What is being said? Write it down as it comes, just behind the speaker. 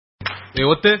ஏ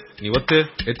ஒத்து நீ ஒத்து,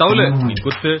 ஏ தவுலு நீ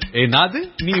குத்து, ஏ நாது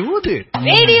நீ ஊது.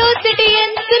 ரேடியோ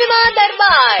சிட்டியின் சினிமா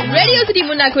தர்பார். ரேடியோ சிட்டி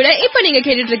முன்னா கூட இப்ப நீங்க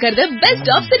கேட்டுட்டு இருக்கிறது பெஸ்ட்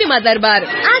ஆஃப் சினிமா தர்பார்.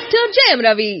 ஆக்டர் ஜெயம்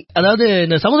ரவி. அதாவது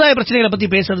இந்த சமுதாய பிரச்சனைகளை பத்தி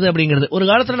பேசுறது அப்படிங்கிறது ஒரு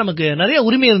காலத்துல நமக்கு நிறைய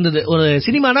உரிமை இருந்தது. ஒரு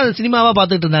சினிமானா அது சினிமாவா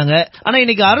பாத்துட்டு இருந்தாங்க. ஆனா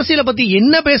இன்னைக்கு அரசியலை பத்தி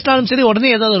என்ன பேசினாலும் சரி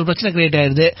உடனே ஏதாவது ஒரு பிரச்சனை கிரியேட்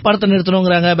ஆயிருது. படத்தை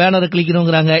நிறுத்தணுங்கிறாங்க, பேனர்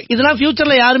கிளிக்கணுங்கிறாங்க. இதெல்லாம்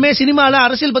ஃபியூச்சர்ல யாருமே சினிமால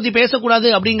அரசியல் பத்தி பேசக்கூடாது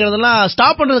அப்படிங்கறதெல்லாம்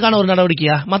ஸ்டாப் பண்றதுக்கான ஒரு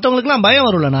நடவடிக்கையா? மத்தவங்களுக்கு எல்லாம் பயம்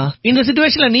வரும்லனா? இந்த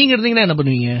சிச்சுவேஷன்ல நீங்க இருந்தீங்கன்னா என்ன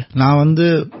பண்ணுவீங்க? நான்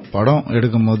படம்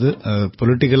எடுக்கும் போது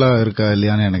பொலிட்டிக்கலா இருக்கா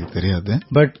இல்லையான்னு எனக்கு தெரியாது.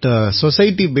 பட்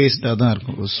சொசைட்டி பேஸ்டா தான்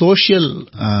இருக்கும். சோசியல்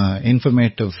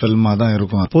இன்ஃபர்மேட்டிவ் பிலிமா தான்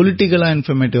இருக்கும். பொலிட்டிக்கலா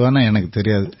இன்ஃபர்மேட்டிவான எனக்கு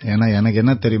தெரியாது. ஏன்னா எனக்கு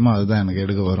என்ன தெரியுமோ அதுதான் எனக்கு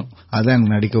எடுக்க வரும், அதான்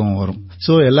எனக்கு நடிக்கவும் வரும்.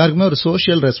 சோ எல்லாருக்குமே ஒரு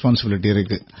சோசியல் ரெஸ்பான்சிபிலிட்டி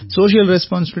இருக்கு. Social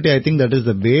responsibility I think that is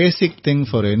the basic thing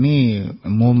for any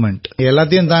movement.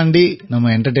 எல்லாத்தையும் தாண்டி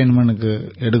நம்ம என்டர்டெயின்மெண்ட்டுக்கு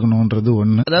எடுக்கணும்ன்றது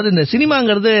ஒண்ணு. அதாவது இந்த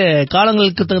சினிமாங்கிறது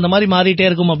காலங்களுக்கு தகுந்த மாதிரி மாறிட்டே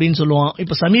இருக்கும் அப்படின்னு சொல்லுவோம்.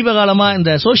 இப்ப சமீப காலமா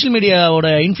இந்த சோசியல் மீடியாவோட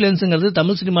இன்ஃபுளுன்ஸ்ங்கிறது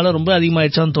தமிழ் சினிமால ரொம்ப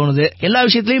அதிகமாயிடுச்சான்னு தோணுது. எல்லா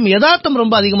விஷயத்திலயும் யதார்த்தம்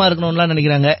ரொம்ப அதிகமா இருக்கணும்னு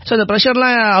நினைக்கிறாங்க. சோ இந்த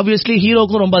பிரஷர்லாம் ஆப்வியஸ்லி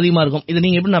ஹீரோக்கும் ரொம்ப அதிகமா இருக்கும். இதை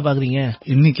நீங்க எப்படி பாக்குறீங்க?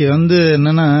 இன்னைக்கு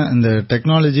என்னன்னா இந்த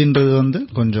டெக்னாலஜின்றது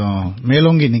கொஞ்சம்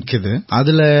மேலோங்கி நிக்குது.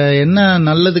 அதுல என்ன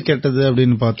நல்லது கெட்டது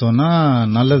அப்படின்னு பார்த்தோம்னா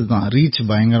நல்லதுதான். ரீச்,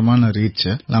 பயங்கரமான ரீச்.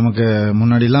 நமக்கு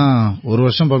முன்னாடி எல்லாம் ஒரு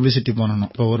வருஷம் பப்ளிசிட்டி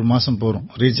பண்ணணும், இப்ப ஒரு மாசம் போறோம்,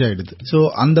 ரீச் ஆயிடுது. சோ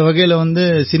அந்த வகையில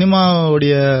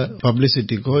சினிமாவுடைய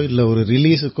பப்ளிசிட்டிக்கோ இல்ல ஒரு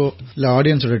ரிலீஸுக்கோ இல்ல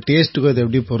ஆடியன்ஸோட டேஸ்டுக்கோ இது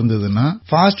எப்படி பொருந்ததுன்னா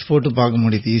ஃபாஸ்ட் போட்டு பார்க்க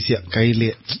முடியுது ஈஸியா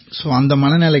கையிலேயே. சோ அந்த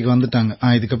மனநிலைக்கு வந்துட்டாங்க.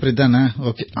 இதுக்கப்புறம் தானே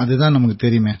ஓகே, அதுதான் நமக்கு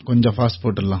தெரியுமே, கொஞ்சம் ஃபாஸ்ட்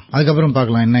போட்டுடலாம், அதுக்கப்புறம்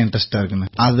பார்க்கலாம் என்ன இன்ட்ரெஸ்டா இருக்குன்னு.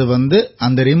 அது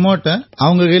அந்த ரிமோட்டை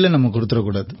அவங்க கையில நம்ம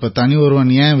கொடுத்துடக்கூடாது. இப்ப தனி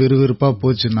ஒருவன் ஏன் விறுவிறுப்பா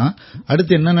போச்சுன்னா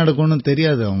அடுத்து என்ன நடக்கும்னு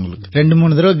தெரியாது அவங்களுக்கு.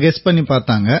 2-3 தடவை கெஸ் பண்ணி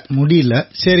பார்த்தாங்க, முடியல,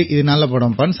 சரி இது நல்ல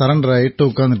படம் பான்னு சரண்டர் ஆயிட்டு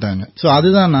உட்கார்ந்துட்டாங்க. சோ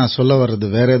அதுதான் நான் சொல்ல வர்றது,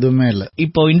 வேற எதுவுமே இல்ல.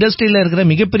 இப்போ இண்டஸ்ட்ரியில இருக்கிற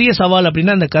மிகப்பெரிய சவால்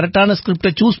அப்படின்னா அந்த கரெக்டான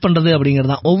ஸ்கிரிப்டை சூஸ் பண்றது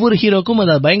அப்படிங்கறதா. ஒவ்வொரு ஹீரோக்கும்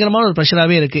அது பயங்கரமான ஒரு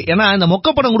பிரஷராவே இருக்கு. ஏன்னா இந்த மொக்க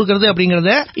படம் கொடுக்கறது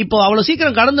அப்படிங்கறத இப்போ அவ்வளவு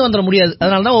சீக்கிரம் கடந்து வந்துட முடியாது.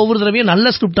 அதனாலதான் ஒவ்வொரு தடவையும் நல்ல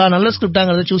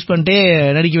ஸ்கிரிப்டாங்கிறத சூஸ் பண்ணிட்டே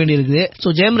நடிக்க வேண்டியிருக்கு. சோ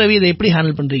ஜெயம் ரவி இதை எப்படி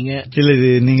ஹேண்டில் பண்றீங்க? இல்ல, இது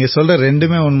நீங்க சொல்ற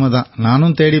ரெண்டுமே உண்மைதான்.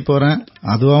 நானும் தேடி போறேன்,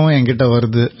 அதுவும் என்கிட்ட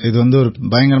வருது. இது ஒரு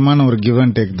பயங்கரமான ஒரு கிவ்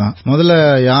அண்ட் டேக் தான். முதல்ல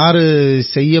யாரு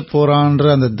செய்ய போறான்ற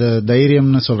அந்த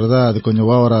தைரியம்னு சொல்றதா அது கொஞ்சம்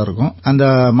ஓவரா இருக்கும். அந்த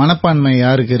மனப்பான்மை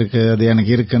யாருக்கு இருக்கு? அது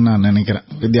எனக்கு இருக்குன்னு நான் நினைக்கிறேன்.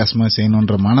 வித்தியாசமா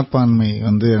செய்யணும்ன்ற மனப்பான்மை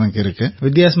எனக்கு இருக்கு.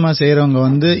 வித்தியாசமா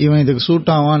செய்யறவங்க இவன் இதுக்கு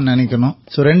சூட் ஆவான்னு நினைக்கணும்.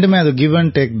 சோ ரெண்டுமே அது கிவ்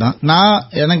அண்ட் டேக் தான். நான்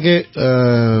எனக்கு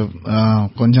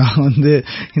கொஞ்சம்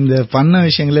இந்த பண்ண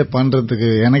விஷயங்களே பண்றதுக்கு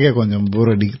எனக்கே கொஞ்சம்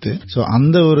போர் அடிக்குது. சோ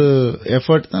அந்த ஒரு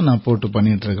எஃபர்ட் தான் நான் போட்டு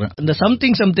பண்ணிட்டு இருக்கிறேன். இந்த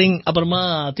சம்திங் அப்புறமா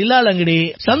தில்லாலங்கடி,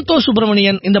 சந்தோஷ்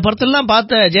சுப்பிரமணியன் இந்த படத்தெல்லாம்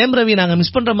பார்த்த ஜெயம் ரவி நாங்க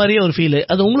மிஸ் பண்ற மாதிரியே ஒரு ஃபீல்.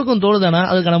 அது உங்களுக்கும் தோணுதானா?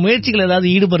 அதுக்கான முயற்சிகள் ஏதாவது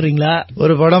ஈடுபடுறீங்களா?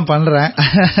 ஒரு படம் பண்றேன்.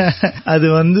 அது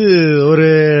ஒரு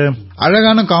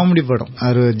அழகான காமெடி படம்,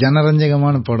 ஒரு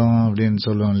ஜனரஞ்சகமான படம் அப்படின்னு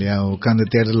சொல்லுவோம் இல்லையா, உட்கார்ந்து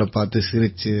தியேட்டர்ல பார்த்து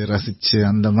சிரிச்சு ரசிச்சு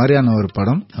அந்த மாதிரியான ஒரு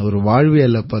படம். ஒரு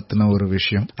வாழ்வியல பத்தின ஒரு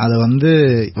விஷயம். அத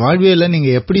வாழ்வியல நீங்க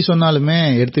எப்படி சொன்னாலுமே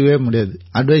எடுத்துக்கவே முடியாது,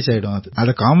 அட்வைஸ் ஆயிடும்.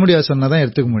 அத காமெடியா சொன்னாதான்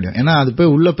எடுத்துக்க முடியும். ஏன்னா அது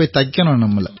போய் உள்ள போய் தைக்கணும்.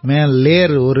 நம்மள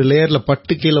மேல ஒரு லேயர்ல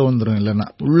பட்டு கீழே வந்துரும், இல்லன்னா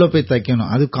உள்ள போய்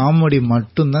தைக்கணும். அது காமெடி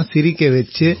மட்டும் தான், சிரிக்க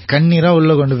வச்சு கண்ணீரா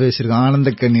உள்ள கொண்டு போயிருக்கோம்,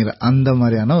 ஆனந்த கண்ணீரா. அந்த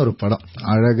மாதிரியான ஒரு படம்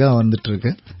அழகா வந்துட்டு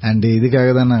இருக்கு. அண்ட்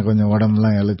இதுக்காக தான் நான் கொஞ்சம்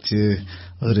உடம்புலாம் இழைச்சு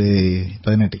ஒரு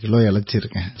 18 கிலோ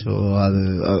இழைச்சிருக்கேன். சோ அது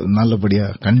நல்லபடியா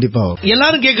கண்டிப்பா வரும்.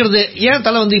 எல்லாரும் கேக்குறது, ஏன்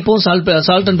தலை இப்போ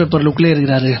சால்ட் அண்ட் பெப்பர் லுக்ல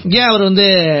இருக்கிறாரு? ஏன் அவர்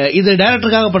இது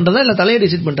டைரக்டருக்காக பண்றதா இல்ல தலையை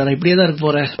டிசைட் பண்றாரா? இப்படியே தான் இருக்க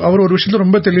போற. அவர் ஒரு விஷயத்துல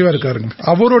ரொம்ப தெளிவா இருக்காருங்க.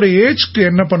 அவரோட ஏஜ்க்கு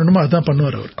என்ன பண்ணணுமோ அதான்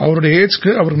பண்ணுவார். அவரோட ஏஜ்க்கு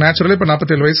அவருக்கு நேச்சுரலா இப்ப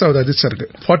 47 வயசு அவர் அதிர்ச்சி இருக்கு.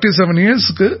 47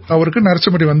 இயர்ஸ்க்கு அவருக்கு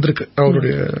நரச்சமுடி வந்திருக்கு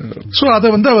அவருடைய. சோ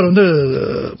அதை அவர்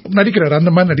நடிக்கிறாரு,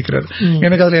 அந்த மாதிரி நடிக்கிறாரு.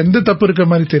 எனக்கு அதுல எந்த தப்பு இருக்க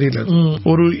மாதிரி தெரியல.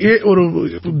 ஒரு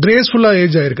கிரேஸ்ஃபுல்லா ஏஜ்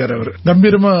ஆயிருக்காரு, அவர்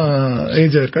கம்பீரமா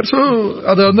ஏஜ் ஆயிருக்காரு. சோ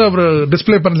அதை அவர்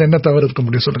டிஸ்பிளே பண்ணல, என்ன தவறு இருக்க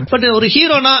முடியும் சொல்லுங்க. பட் ஒரு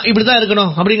ஹீரோனா இப்படிதான்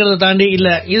இருக்கணும் அப்படிங்கறத தாண்டி இல்ல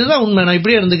இதுதான் உண்மை, நான்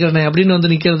இப்படியே இருந்துக்கிறேன் அப்படின்னு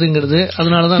நிக்கிறதுங்கிறது,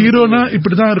 அதனாலதான் ஹீரோனா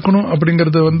இப்படிதான் இருக்கணும்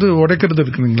அப்படிங்கறது உடைக்கிறது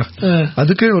இருக்குங்களா,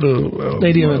 அதுக்கே ஒரு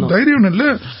தைரியம் இல்ல,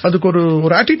 அதுக்கு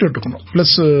ஒரு ஆட்டிடியூட் இருக்கணும்,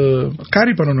 பிளஸ்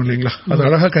கேரி பண்ணணும் இல்லீங்களா. அது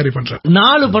அழகா கேரி பண்ற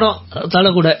 4 படம்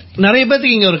தலை கூட நிறைய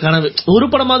பேருக்கு இங்க ஒரு கனவு, ஒரு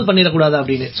படமாவது பண்ணிடக்கூடாது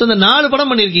அப்படின்னு. இந்த 4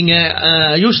 படம் பண்ணிருக்கீங்க.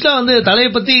 யூஸ்வலா தலையை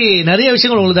பத்தி நிறைய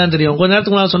விஷயங்கள் உங்களுக்கு தான் தெரியும். கொஞ்ச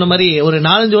நேரத்துக்கு முன்னாடி சொன்ன மாதிரி ஒரு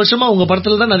 4-5 வருஷமா உங்க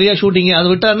படத்துல தான் நிறைய ஷூட்டிங். அது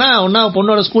விட்டானா ஒன்னா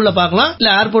பொண்ணோட ஸ்கூல்ல பாக்கலாம், இல்ல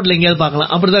ஏர்போர்ட்ல எங்கேயாவது பாக்கலாம்,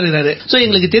 அப்படிதான் இருக்காரு. சோ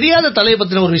எங்களுக்கு தெரியாத தலையை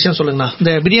பத்தின ஒரு விஷயம் சொல்லுங்கண்ணா.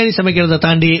 இந்த பிரியாணி சமைக்கிறத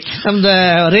தாண்டி, இந்த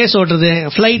ரேஸ் ஓட்டுறது,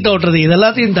 பிளைட் ஓட்டுறது,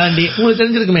 இதெல்லாத்தையும் தாண்டி உங்களுக்கு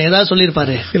தெரிஞ்சிருக்குமே, ஏதாவது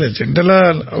சொல்லிருப்பாரு? இல்ல, ஜென்ரலா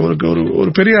அவருக்கு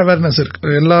ஒரு பெரிய அவேர்னஸ்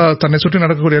இருக்கு. எல்லா தன்னை சுற்றி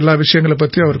நடக்கக்கூடிய எல்லா விஷயங்களை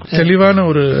பத்தி அவருக்கு தெளிவான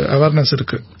ஒரு அவேர்னஸ்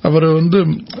இருக்கு. அவர்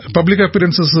பப்ளிக்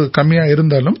அப்பியரன்சஸ் கம்மியா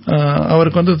இருந்தாலும்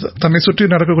அவருக்கு தன்னை சுற்றி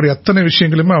நடக்கக்கூடிய அத்தனை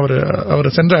விஷயங்களுமே அவர்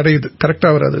சென்று அடையுது. கரெக்டா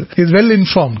அவர் அது இஸ் வெல்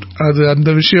இன்ஃபார்ம்ட். அது அந்த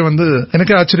விஷயம்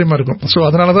எனக்கு ஆச்சரியமா இருக்கும். சோ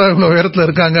அதனாலதான் இவ்வளவு உயரத்துல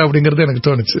இருக்காங்க அப்படிங்கறது எனக்கு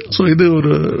தோணுச்சு. சோ இது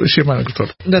ஒரு விஷயமா எனக்கு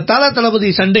தோணும். இந்த தளபதி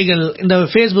சண்டைகள், இந்த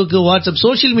Facebook, வாட்ஸ்அப்,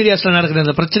 சோசியல் மீடியாஸ்ல நடக்கிற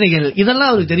இந்த பிரச்சனைகள், இதெல்லாம்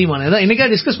அவருக்கு தெரியுமா? என்னைக்கா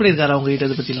டிஸ்கஸ் பண்ணிருக்காரு அவங்க கிட்ட?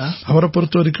 இதை பத்திலாம் அவரை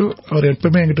பொறுத்த வரைக்கும் அவர்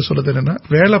எப்பவுமே என்கிட்ட சொல்றது என்னன்னா,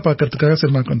 வேலை பார்க்கறதுக்காக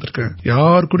சினிமாக்கு வந்திருக்கேன்,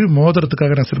 யாரு கூட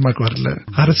மோதுறதுக்காக நான் சினிமாக்கு வரல,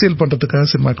 அரசியல் பண்றதுக்காக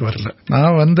சினிமாக்கு வரல,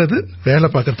 நான் வந்தது வேலை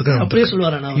பார்க்கறதுக்காக. அப்படியே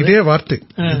சொல்லுவாரு. இதே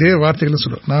வார்த்தைகளை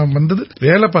சொல்லுவேன். நான் வந்தது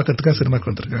வேலை பார்க்கறதுக்காக சினிமாக்கு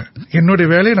வந்திருக்கேன், என்னுடைய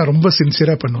வேலையை நான் ரொம்ப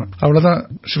சின்சியரா பண்ணுவேன், அவ்வளவுதான்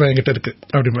சிவா என்கிட்ட இருக்கு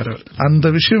அப்படி மாதிரி. அந்த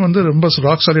விஷயம் ரொம்ப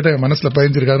ராக் சாலிடா என் மனசுல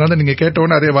பதிஞ்சிருக்கு. அதனால நீங்க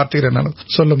கேட்டவொன்னு அதே வார்த்தைகளை என்னால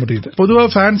சொல்ல முடியுது. பொதுவா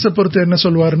ஃபேன்ஸை பொறுத்து என்ன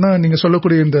சொல்லுவாருன்னா, நீங்க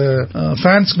சொல்லக்கூடிய இந்த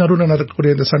ஃபேன்ஸ் நடுவில்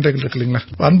நடக்கக்கூடிய இந்த சண்டைகள் இருக்கு இல்லீங்களா,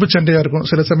 அன்பு சண்டையா இருக்கும்,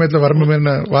 சில சமயத்துல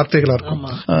வரம்புமான வார்த்தைகளா இருக்கும்.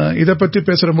 இதை பத்தி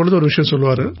பேசுறபொழுது ஒரு விஷயம்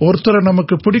சொல்லுவாரு, ஒருத்தரை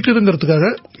நமக்கு பிடிக்குதுங்கிறதுக்காக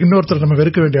இன்னொருத்தர் நம்ம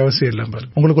வெறுக்க வேண்டிய அவசியம் இல்ல.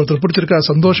 உங்களுக்கு ஒருத்தர் பிடிச்சிருக்கா,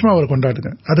 சந்தோஷமா அவரை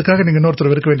கொண்டாடுங்க, அதுக்காக நீங்க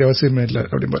இன்னொருத்தர் வெறுக்க வேண்டிய அவசியமே இல்ல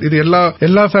அப்படிம்பாரு. இது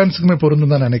எல்லா ஃபேன்ஸுக்குமே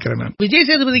பொருந்தும் தான் நினைக்கிறேன் நான். விஜய்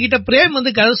சேதுபதி கிட்ட பிரேம்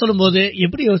கதை சொல்லும் போது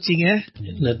எப்படி யோசிச்சீங்க?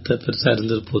 என்னத்த பெருசா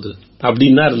இருந்தது போது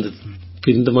அப்படின்னு இருந்தது.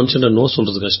 இந்த மனுஷன் நோ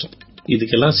சொல்றது கஷ்டம்.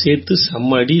 இதுக்கெல்லாம் சேர்த்து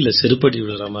சம்மடி இல்ல செருப்படி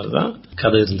விடுற மாதிரிதான்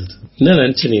கதை இருந்தது. என்ன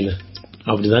நினைச்சேன் நீங்க?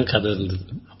 அப்படிதான் கதை இருந்தது.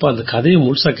 அப்ப அந்த கதையை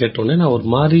முழுசா கேட்டோன்னே நான் ஒரு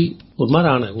மாதிரி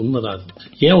ஆனேன். உண்மைதான்.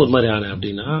 ஏன் ஒரு மாதிரி ஆனேன்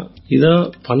அப்படின்னா, இத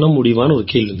பண்ண முடியுமான்னு ஒரு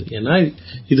கேள்வி இருந்தது. ஏன்னா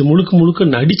இது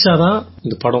முழுக்க நடிச்சாதான்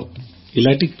இந்த படம்,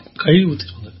 இல்லாட்டி கழுவி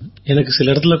ஊத்திடுவாங்க. எனக்கு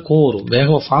சில இடத்துல கோவம் வரும்,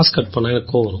 வேகமா ஃபாஸ்ட் கட் பண்ணா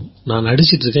எனக்கு கோவம் வரும். நான்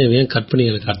நடிச்சிட்டு இருக்கேன், ஏன் கட் பண்ணி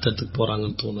எனக்கு அடுத்ததுக்கு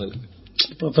போறாங்கன்னு தோணும்.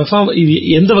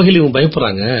 எந்த வகையில இவங்க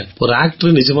பயப்படுறாங்க? ஒரு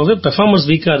ஆக்டர் நிஜமாவே பெர்ஃபார்மன்ஸ்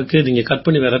வீக்கா இருக்கு, நீங்க கட்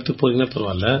பண்ணி வேற இடத்துக்கு போறீங்கன்னா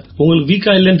பரவாயில்ல, உங்களுக்கு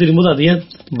வீக்கா இல்லன்னு தெரியும் போது அது ஏன்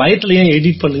பயத்துல ஏன்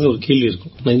எடிட் பண்ணுங்க ஒரு கேள்வி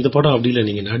இருக்கும். நான் இந்த படம் அப்படி இல்லை,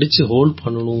 நீங்க நடிச்சு ஹோல்ட்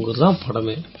பண்ணணுங்கிறதான்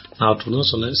படமே. நான் அவர்கிட்ட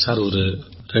சொன்னேன், சார் ஒரு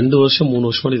 2 வருஷம் 3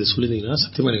 வருஷம் இதை சொல்லிருந்தீங்கன்னா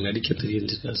சத்தியமா எனக்கு நடிக்க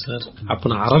தெரிஞ்சிருக்கேன் சார்.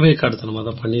 அப்ப நான் அறவே காடுத்தனமா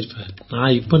தான் பண்ணிருப்பேன்.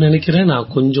 நான் இப்ப நினைக்கிறேன்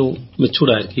நான் கொஞ்சம்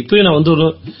மெச்சூர்டா இருக்கு. இப்பயும் நான்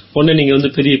ஒண்ணு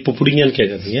நீங்க பெரிய இப்ப புடிங்கன்னு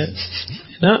கேட்காதீங்க.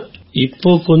 ஏன்னா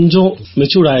இப்போ கொஞ்சம்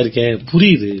மெச்சூர்ட் ஆயிருக்கேன்,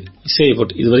 புரியுது. சரி,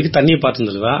 பட் இது வரைக்கும் தண்ணியை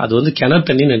பார்த்துருந்தா அது கிணறு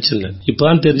தண்ணி நினைச்சிருந்தேன்,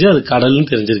 இப்பதான் தெரிஞ்சு அது கடல்னு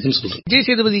தெரிஞ்சிருக்குன்னு சொல்றேன். விஜய்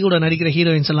சேதுபதி கூட நடிக்கிற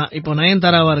ஹீரோயின்ஸ் எல்லாம் இப்போ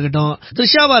நயன்தாராவா இருக்கட்டும்,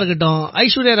 த்ரிஷாவா இருக்கட்டும்,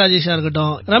 ஐஸ்வர்யா ராஜேஷா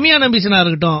இருக்கட்டும், ரம்யா நம்பீசனா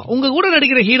இருக்கட்டும், உங்க கூட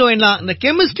நடிக்கிற ஹீரோயின்லாம் இந்த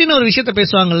கெமிஸ்ட்ரின்னு ஒரு விஷயத்த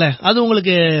பேசுவாங்கல்ல, அது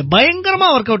உங்களுக்கு பயங்கரமா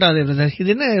ஒர்க் அவுட் ஆகுது.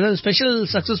 இது என்ன ஏதாவது ஸ்பெஷல்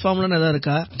சக்சஸ் ஃபார்முலான்னு ஏதாவது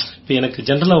இருக்கா? இப்ப எனக்கு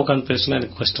ஜென்ரலா உட்காந்து பேசினா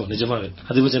எனக்கு கஷ்டம் நிஜமாவே.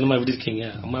 அது ஜனமா எப்படி இருக்கீங்க,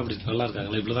 அம்மா எப்படி நல்லா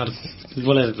இருக்காங்களா, இப்படிதான் இருக்கும். இது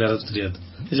போல எனக்கு வேற தெரியாது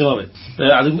நிஜமாவே.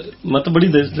 அது மத்தபடி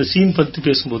இந்த சீன் பத்தி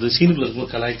பேசும்போது, சீனுக்குள்ள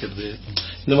இருக்கும்போது கலாய்க்கிறது,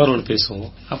 இந்த மாதிரி ஒண்ணு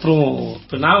பேசுவோம். அப்புறம்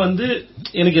இப்ப நான்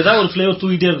எனக்கு ஏதாவது ஒரு பிளேவர்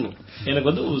தூக்கிட்டே இருக்கணும். எனக்கு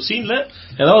ஒரு சீன்ல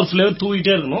ஏதாவது ஒரு பிளேவர்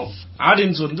தூக்கிட்டே இருக்கணும்.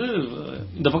 ஆடியன்ஸ்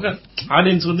இந்த பக்கம்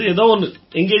ஆடியன்ஸ் ஏதோ ஒன்னு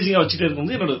எங்கேஜிங்கா வச்சுட்டே இருக்கும்.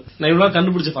 என்னோட நான் இவ்வளவு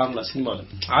கண்டுபிடிச்ச ஃபார்முலா சினிமாவில்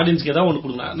ஆடியன்ஸ்க்கு ஏதாவது ஒண்ணு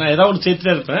கொடுக்கணும். நான் ஏதாவது ஒன்று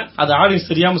சேர்த்துட்டே இருப்பேன், அது ஆடியன்ஸ்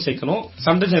தெரியாம சேர்க்கணும்.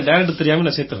 சம்டைம்ஸ் எனக்கு டைரக்டர் தெரியாம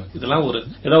நான் சேர்த்துறேன். இதெல்லாம்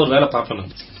ஏதாவது ஒரு வேலை பார்ப்பேன்.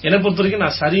 என்னை பொறுத்த வரைக்கும்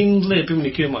நான் சரின்னு எப்பயுமே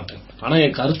நிக்கவே மாட்டேன். ஆனா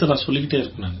என் கருத்தை நான் சொல்லிக்கிட்டே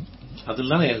இருப்பேன். நான்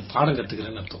அதெல்லாம் எனக்கு பாடம்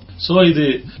கத்துக்கிறேன்னு அர்த்தம். சோ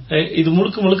இது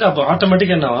முழுக்க அப்ப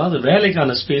ஆட்டோமேட்டிக்கா என்ன, அது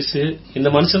வேலைக்கான ஸ்பேஸ் இந்த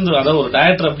மனுஷன், அதாவது ஒரு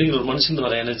டைரக்டர் அப்படிங்கிற ஒரு மனுஷன்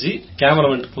வர எனர்ஜி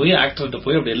கேமராமேன் போய் ஆக்டர்கிட்ட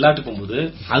போய் அப்படி எல்லாத்துக்கும் போது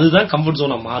அதுதான் கம்ஃபர்ட்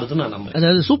ஜோனா மாறுதுன்னு நான் நம்புறேன்.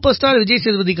 அதாவது superstar Vijay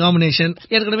Sethupathi combination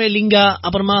ஏற்கனவே லிங்கா,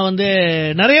 அப்புறமா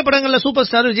நிறைய படங்கள்ல சூப்பர்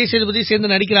ஸ்டார் விஜய் சேதுபதி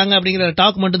சேர்ந்து நடிக்கிறாங்க அப்படிங்கிற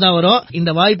டாக் மட்டும் தான் வரும்.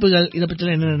 இந்த வாய்ப்புகள் இதை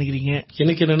பத்தி என்ன நினைக்கிறீங்க?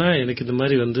 எனக்கு என்னன்னா, எனக்கு இந்த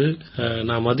மாதிரி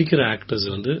நான் மதிக்கிற ஆக்டர்ஸ்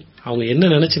அவங்க என்ன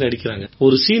நினைச்சு நடிக்கிறாங்க,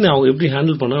 ஒரு சீன் அவங்க எப்படி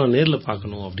ஹேண்டில் பண்ணா நேர்ல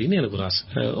பாக்கணும் அப்படின்னு எனக்கு ஒரு ஆசை.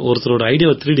 ஒருத்தரோட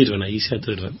ஐடியாவை திருடிடுவேன், நான் ஈஸியா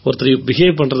திருடுவேன். ஒருத்தர்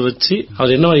பிஹேவ் பண்றதை வச்சு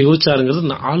அவர் என்னவா யோசிச்சாருங்கிறது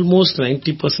நான் ஆல்மோஸ்ட்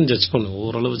 90% ஜட்ஜ் பண்ணுவேன்,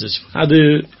 ஓரளவு ஜட்ஜ் பண்ணுவேன். அது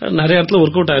நிறைய இடத்துல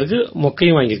ஒர்க் அவுட் ஆயிருக்கு,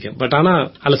 மொக்கையும் வாங்கியிருக்கேன். பட் ஆனா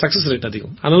அதுல சக்சஸ் ரேட்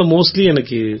அதிகம். அதனால மோஸ்ட்லி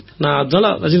எனக்கு நான்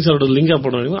அதனால ரஜினி சாரோட லிங்கா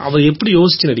படம் அவர் எப்படி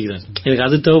யோசிச்சு நடிக்கிறாரு எனக்கு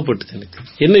அது தேவைப்பட்டது. எனக்கு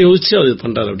என்ன யோசிச்சு அவர்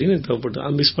பண்றாரு அப்படின்னு தேவைப்பட்டு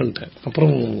அது மிஸ் பண்ணிட்டேன்.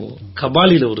 அப்புறம்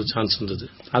கபாலில ஒரு சான்ஸ் வந்தது,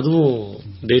 அதுவும்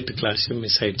டேட் கிளாஷ்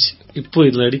மிஸ் ஆயிடுச்சு. இப்போ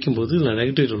இதுல அடிக்கும்போது நான்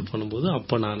நெகட்டிவ் ரோல் பண்ணும்போது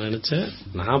அப்ப நான் நினைச்சேன்,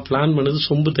 நான் பிளான் பண்ணது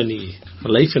சொம்பு தண்ணி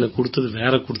லைஃப் எனக்கு கொடுத்தது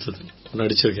வேற கொடுத்தது.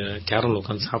 நடிச்சிருக்கேன், கேரம்ல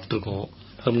உட்காந்து சாப்பிட்டு இருக்கோம்,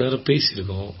 1/2 மணி நேரம்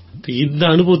பேசியிருக்கோம். இந்த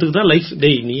அனுபவத்துக்கு தான் லைஃப்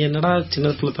டேய் நீ என்னடா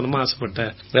சின்ன பிள்ளைத்தனமா ஆசைப்பட்ட,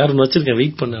 வேற ஒன்னு வச்சிருக்கேன்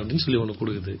வெயிட் பண்ணு அப்படின்னு சொல்லி ஒண்ணு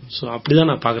கொடுக்குது. சோ அப்படிதான்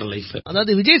நான் பாக்குறேன் லைஃப்.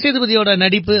 அதாவது விஜய் சேதுபதியோட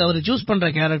நடிப்பு, அவர் சூஸ் பண்ற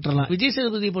கேரக்டர்லாம், விஜய்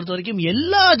சேதுபதியை பொறுத்த வரைக்கும்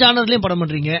எல்லா ஜானர்லயும் படம்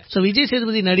பண்றீங்க. சோ விஜய்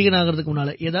சேதுபதி நடிகன் ஆகிறதுக்கு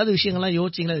முன்னால ஏதாவது விஷயங்கள்லாம்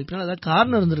யோசிச்சீங்களா? ஏதாவது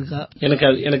காரணம் இருந்திருக்கா?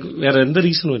 எனக்கு வேற எந்த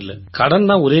ரீசனும் இல்ல, கடன்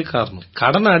தான் ஒரே காரணம்.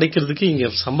 கடனை அடைக்கிறதுக்கு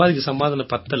இங்க சம்பாதனை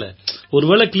பத்தல,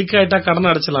 ஒருவேளை கிளிக் ஆயிட்டா கடனை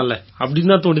அடைச்சலாம்ல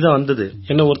அப்படின்னு தான் தோண்டிதான் வந்தது.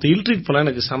 என்ன ஒருத்தர் இல்ட்ரீட் பண்ணா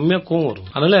எனக்கு செம்மையா கோவம் வரும்.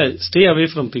 அதனால ஸ்டே அவே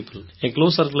ஃப்ரம் பீப்புள். என்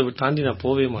க்ளோஸ் சர்க்கிளை தாண்டி நான்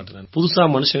போவே மாட்டேன், புதுசா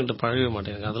மனுஷங்கிட்ட பழகவே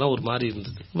மாட்டேன். அதெல்லாம் ஒரு மாதிரி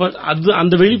இருந்தது. பட் அது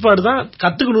அந்த வெளிப்பாடு தான்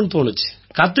கத்துக்கணும்னு தோணுச்சு.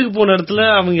 கத்துக்கு போன இடத்துல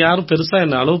அவங்க யாரும் பெருசா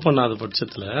என்ன அலோவ் பண்ணாத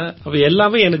பட்சத்துல அப்ப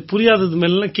எல்லாமே எனக்கு புரியாதது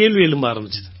மேல கேள்வி எழும்ப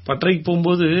ஆரம்பிச்சது. பட்டறைக்கு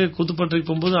போகும்போது, கூத்துப்பட்டறைக்கு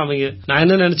போகும்போது அவங்க நான்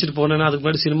என்ன நினைச்சிட்டு போனேன்னா, அதுக்கு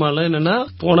முன்னாடி சினிமால என்னன்னா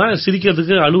போனா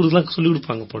சிரிக்கிறதுக்கு அழுவுறதுலாம் சொல்லி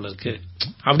கொடுப்பாங்க போல இருக்கு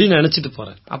அப்படின்னு நினைச்சிட்டு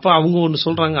போறேன். அப்ப அவங்க ஒண்ணு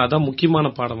சொல்றாங்க, அதான்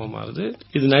முக்கியமான பாடமா மாறுது.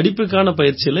 இது நடிப்புக்கான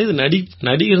பயிற்சி இல்ல, இது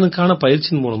நடிகனுக்கான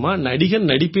பயிற்சியின் மூலமா நடிகன்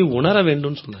நடிப்பை உணர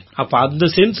வேண்டும் சொன்னாங்க. அப்ப அந்த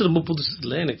சென்ஸ் ரொம்ப புதுசு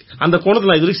இல்ல எனக்கு, அந்த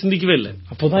கோணத்துல இதுவரை சிந்திக்கவே இல்லை.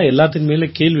 அப்பதான் எல்லாத்தின் மேல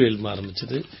கேள்வி எழும்ப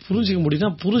ஆரம்பிச்சது. புரிஞ்சுக்க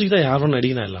முடியுதா, புரிஞ்சுக்கிட்டா யாரும்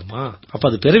நடிகனா இல்லாமா, அப்ப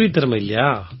அது பிறவி திறமை இல்லையா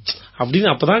அப்படின்னு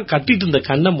அப்பதான் கட்டிட்டு இருந்த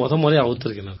கண்ணை முறையா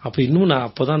அவுத்திருக்கேன். அப்ப இன்னும் நான்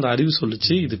அப்பதான் அந்த அறிவு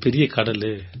சொல்லிச்சு, இது பெரிய கடல்,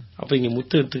 அப்ப இங்க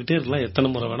முத்து எடுத்துக்கிட்டே இருக்கலாம், எத்தனை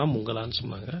முறை வேணா முங்கலான்னு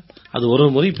சொன்னாங்க. அது ஒரு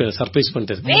முறை இப்ப சர்ப்ரைஸ்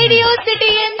பண்ணிட்டு இருக்கு. ரேடியோ சிட்டி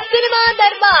சினிமா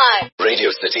தர்பார்,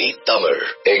 ரேடியோ சிட்டி தமிழ்,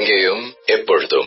 எங்கேயும் எப்பொழுதும்.